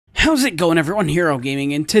How's it going, everyone? Hero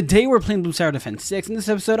Gaming, and today we're playing Bloons Tower Defense 6. In this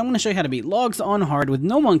episode, I'm going to show you how to beat logs on hard with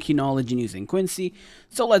no monkey knowledge and using Quincy.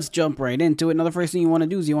 So let's jump right into it. Now the first thing you want to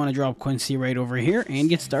do is you want to drop Quincy right over here and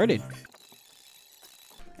get started.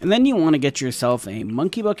 And then you want to get yourself a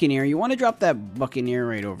monkey buccaneer. You want to drop that buccaneer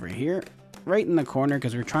right over here, right in the corner,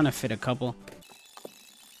 because we're trying to fit a couple.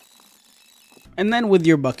 And then with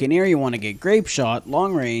your buccaneer, you want to get grape shot,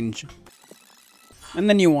 long range. And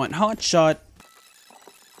then you want hot shot.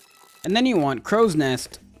 And then you want crow's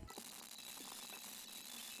nest.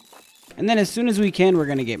 And then as soon as we can, we're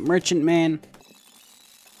going to get merchant man.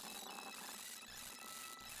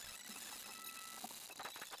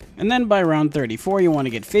 And then by round 34, you want to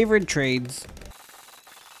get favored trades.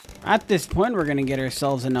 At this point, we're going to get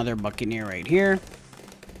ourselves another buccaneer right here.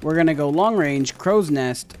 We're going to go long range, crow's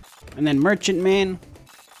nest, and then merchant man.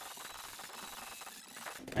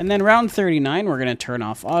 And then round 39, we're going to turn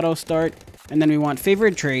off auto start. And then we want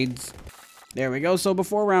favored trades. There we go. So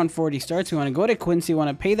before round 40 starts, we want to go to Quincy. We want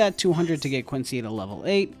to pay that 200 to get Quincy at a level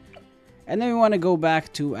 8. And then we want to go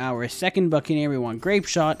back to our second buccaneer. We want grape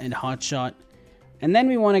shot and hot shot. And then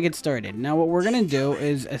we want to get started. Now what we're going to do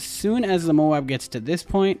is as soon as the Moab gets to this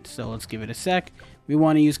point, so let's give it a sec, we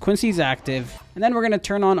want to use Quincy's active. And then we're going to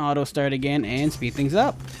turn on auto start again and speed things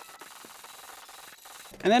up.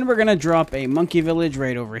 And then we're going to drop a monkey village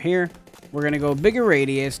right over here. We're going to go bigger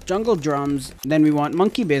radius, jungle drums, then we want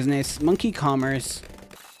monkey business, monkey commerce,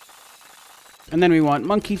 and then we want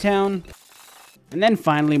monkey town, and then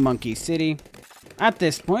finally monkey city. At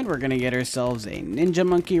this point, we're going to get ourselves a ninja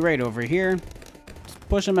monkey right over here. Just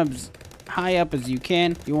push them as high up as you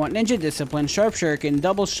can. You want ninja discipline, sharp shuriken,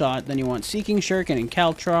 double shot, then you want seeking shuriken and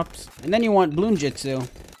caltrops, and then you want bloon jitsu.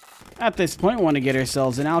 At this point, we want to get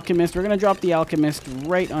ourselves an alchemist. We're going to drop the alchemist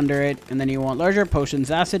right under it. And then you want larger potions,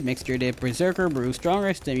 acid, mixture dip, berserker brew,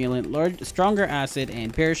 stronger stimulant, stronger acid,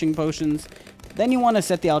 and perishing potions. Then you want to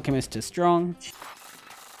set the alchemist to strong.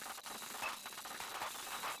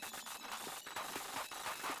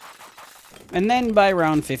 And then by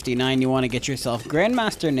round 59, you want to get yourself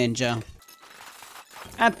Grandmaster Ninja.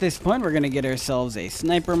 At this point, we're going to get ourselves a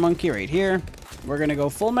sniper monkey right here. We're going to go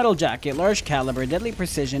full metal jacket, large caliber, deadly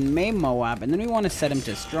precision, maim Moab, and then we want to set him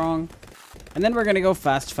to strong. And then we're going to go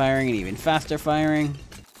fast firing and even faster firing.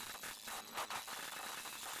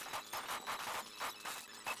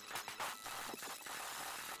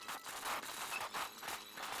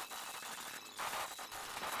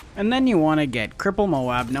 And then you want to get cripple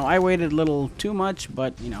Moab. Now I waited a little too much,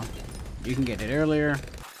 but you know, you can get it earlier.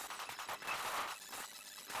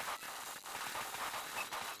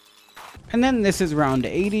 And then this is round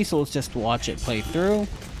 80, so let's just watch it play through.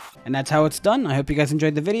 And that's how it's done. I hope you guys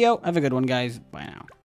enjoyed the video. Have a good one, guys.